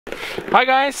Hi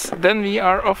guys, then we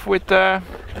are off with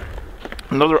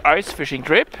another ice fishing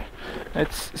trip.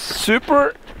 It's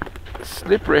super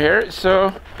slippery here,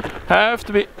 so I have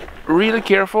to be really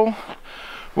careful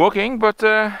walking, but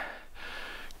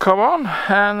come on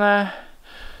and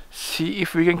see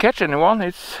if we can catch anyone.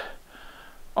 It's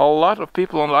a lot of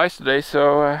people on the ice today,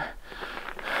 so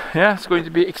yeah, it's going to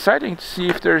be exciting to see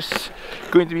if there's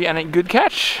going to be any good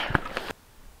catch.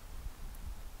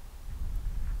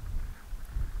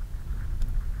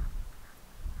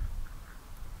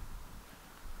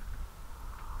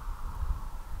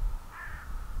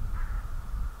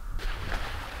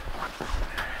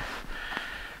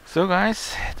 So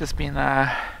guys, it has been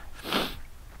a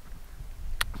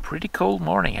pretty cold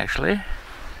morning actually,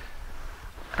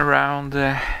 around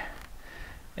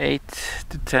 8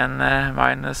 to 10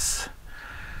 minus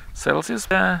Celsius.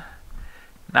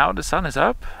 Now the sun is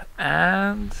up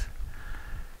and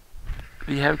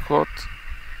we have caught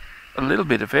a little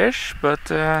bit of fish, but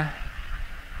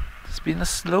it's been a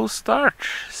slow start.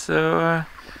 So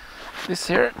this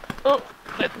here, oh,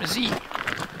 let me see.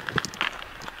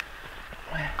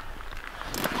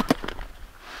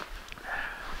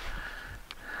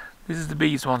 This is the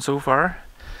biggest one so far.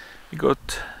 We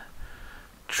got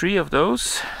 3 of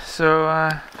those, so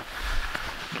at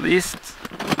least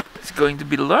it's going to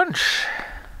be lunch.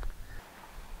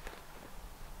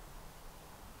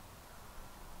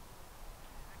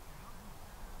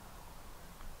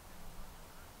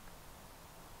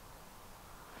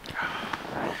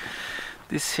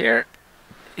 This here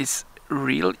is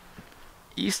real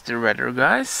Easter weather,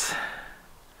 guys.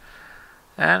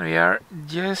 And we are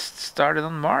just started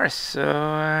on Mars,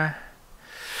 so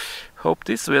hope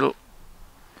this will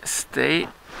stay,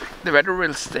 the weather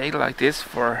will stay like this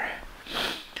for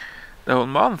the whole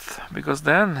month, because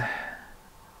then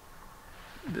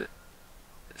the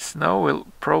snow will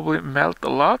probably melt a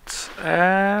lot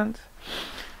and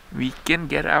we can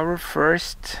get our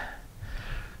first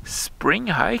spring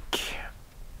hike.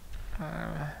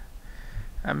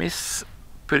 I miss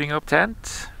putting up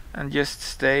tent and just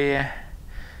stay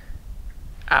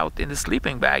out in the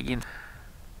sleeping bag.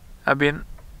 I've been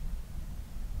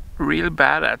real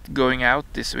bad at going out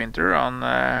this winter on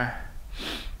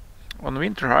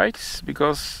winter hikes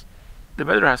because the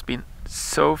weather has been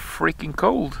so freaking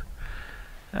cold.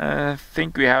 I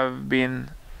think we have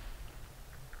been,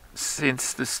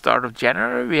 since the start of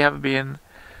January, we have been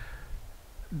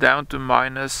down to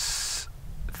minus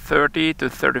 30 to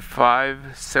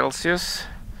 35 Celsius.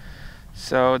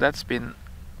 So that's been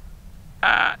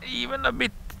even a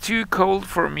bit too cold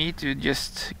for me to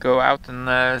just go out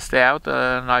and stay out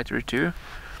a night or two.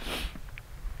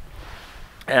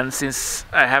 And since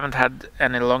I haven't had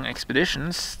any long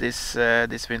expeditions this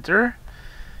winter,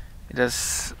 it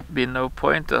has been no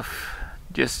point of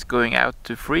just going out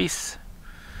to freeze.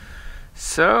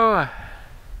 So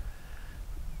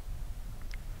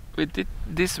with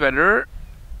this weather,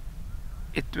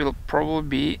 it will probably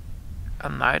be a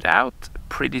night out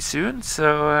pretty soon,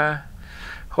 so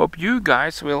hope you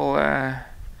guys will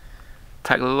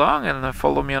tag along and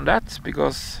follow me on that,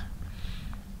 because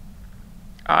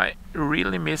I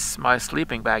really miss my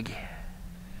sleeping bag.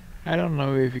 I don't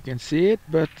know if you can see it,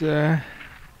 but there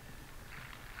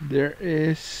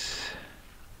is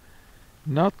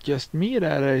not just me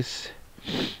that is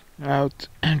out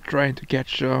and trying to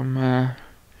catch some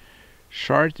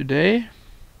char today.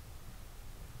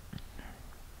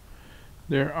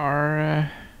 There are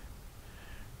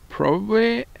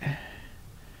probably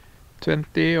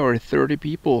 20 or 30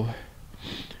 people.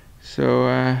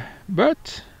 So,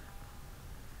 but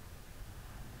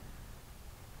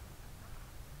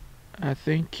I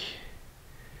think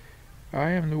I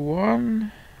am the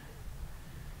one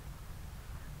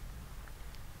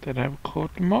that have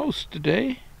caught most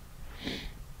today.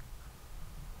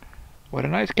 What a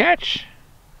nice catch!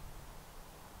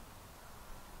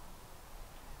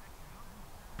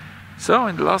 So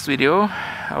in the last video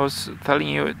I was telling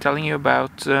you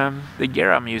about the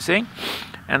gear I'm using,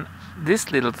 and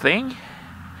this little thing,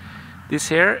 this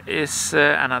here is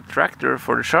an attractor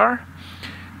for the char.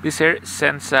 This here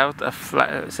sends out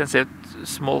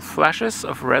small flashes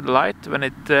of red light when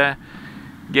it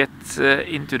gets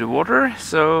into the water.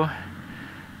 So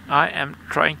I am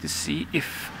trying to see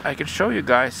if I can show you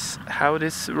guys how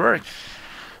this works.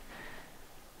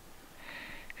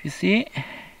 You see,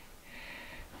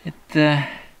 it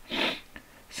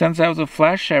sends out a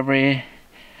flash every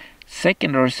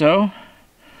second or so.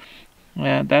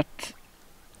 That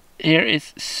here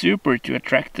is super to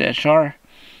attract the char.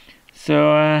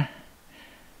 So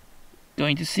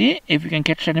going to see if we can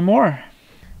catch any more.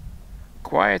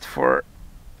 Quiet for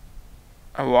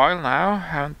a while now.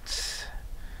 Haven't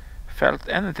felt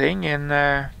anything in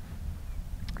the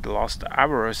last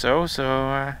hour or so,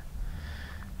 so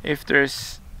if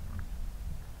there's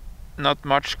not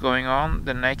much going on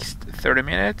the next 30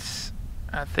 minutes,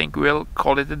 I think we'll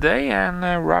call it a day and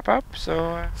wrap up.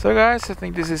 So guys, I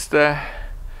think this is the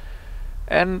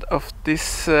end of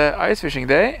this ice fishing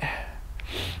day.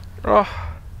 Oh,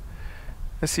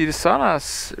 I see the sun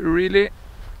has really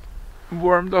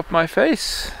warmed up my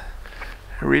face,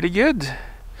 really good.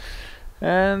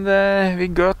 And we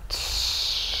got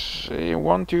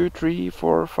 1, 2, 3,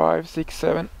 4, 5, 6,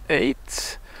 7,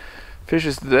 8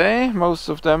 fishes today. Most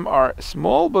of them are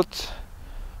small, but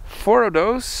 4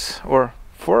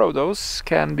 of those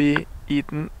can be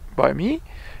eaten by me,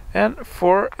 and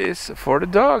 4 is for the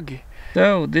dog.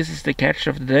 So this is the catch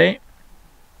of the day.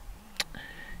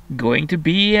 Going to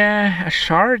be a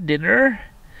char dinner.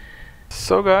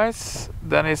 So guys,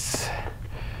 then it's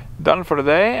done for the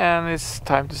day and it's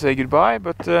time to say goodbye.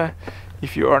 But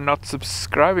if you are not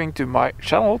subscribing to my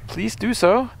channel, please do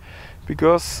so,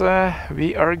 because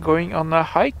we are going on a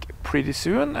hike pretty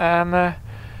soon, and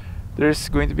there's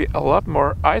going to be a lot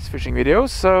more ice fishing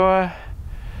videos. So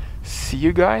see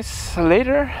you guys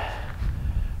later.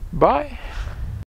 Bye.